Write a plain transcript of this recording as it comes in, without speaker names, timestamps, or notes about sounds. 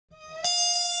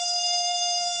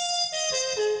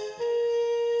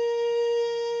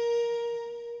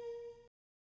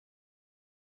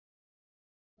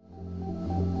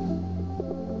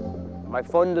My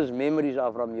fondest memories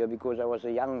are from here because I was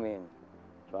a young man,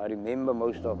 so I remember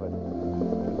most of it.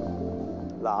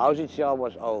 The house itself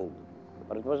was old,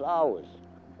 but it was ours.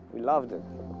 We loved it.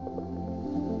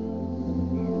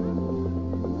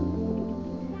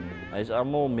 Hy's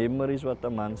almal memories wat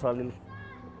 'n man sal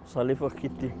nie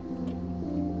vergeet nie.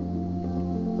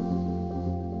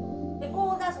 They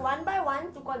called us one by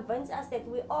one to convince us that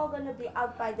we're all going to be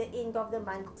out by the end of the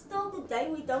month. Still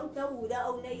today, we don't know who the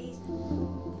owner is.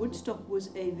 Woodstock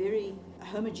was a very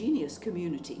homogeneous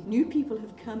community. New people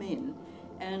have come in,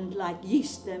 and like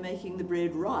yeast, they're making the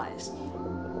bread rise.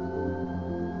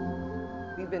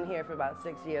 We've been here for about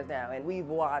 6 years now, and we've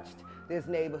watched this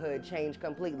neighborhood change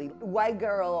completely. White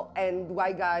girl and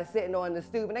white guy sitting on the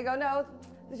stoop, and they go, no,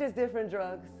 it's just different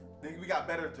drugs. We got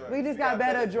better drugs. We just got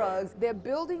better drugs. They're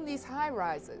building these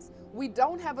high-rises. We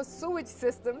don't have a sewage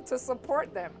system to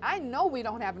support them. I know we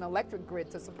don't have an electric grid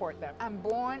to support them. I'm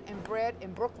born and bred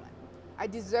in Brooklyn. I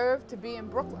deserve to be in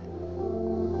Brooklyn.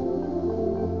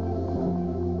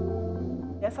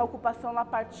 Essa ocupação ela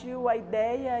partiu a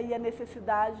ideia e a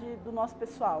necessidade do nosso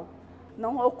pessoal.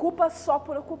 Não ocupa só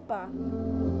por ocupar.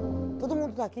 Todo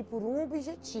mundo está aqui por um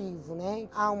objetivo, né?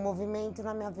 O movimento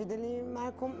na minha vida ele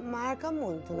marca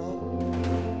muito, né?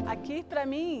 Aqui, para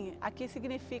mim, aqui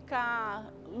significa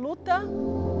luta,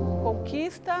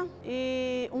 conquista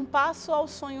e um passo ao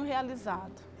sonho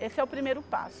realizado. Esse é o primeiro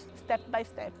passo, step by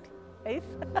step. É isso?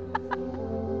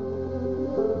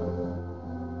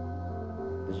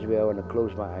 This is where I want to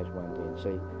close my eyes one day and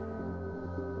say,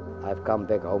 I've come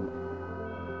back home.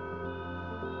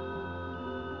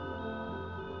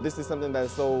 This is something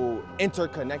that's so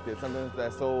interconnected, something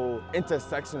that's so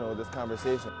intersectional, this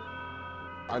conversation.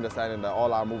 Understanding that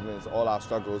all our movements, all our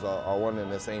struggles are one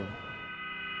and the same.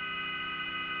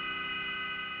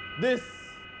 This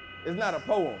is not a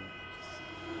poem.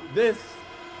 This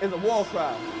is a war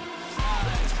cry.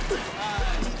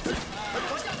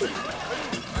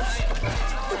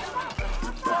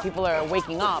 People are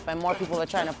waking up, and more people are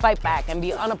trying to fight back and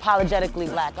be unapologetically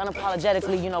black,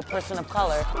 unapologetically, person of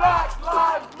color. Black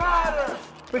Lives Matter!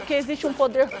 Porque existe um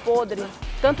poder podre,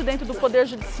 tanto dentro do poder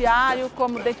judiciário,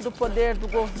 como dentro do poder do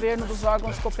governo, dos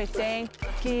órgãos competentes,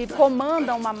 que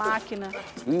comandam uma máquina.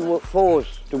 We were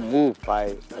forced to move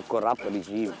by a corrupt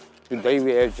regime. Today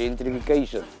we have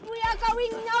gentrification. We are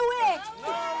going nowhere.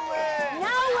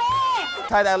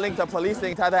 Tie that link to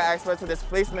policing, tie that aspect to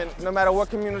displacement. No matter what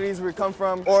communities we come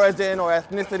from, origin or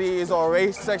ethnicities or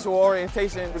race, sexual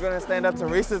orientation, we're going to stand up to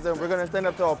racism, we're going to stand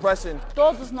up to oppression.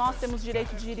 Todos nós temos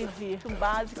direito de ir e vir,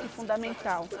 básico e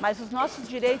fundamental. Mas os nossos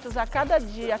direitos a cada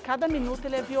dia, a cada minuto,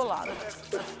 ele é violado.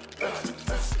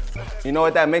 You know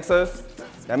what that makes us?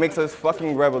 That makes us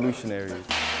fucking revolutionaries.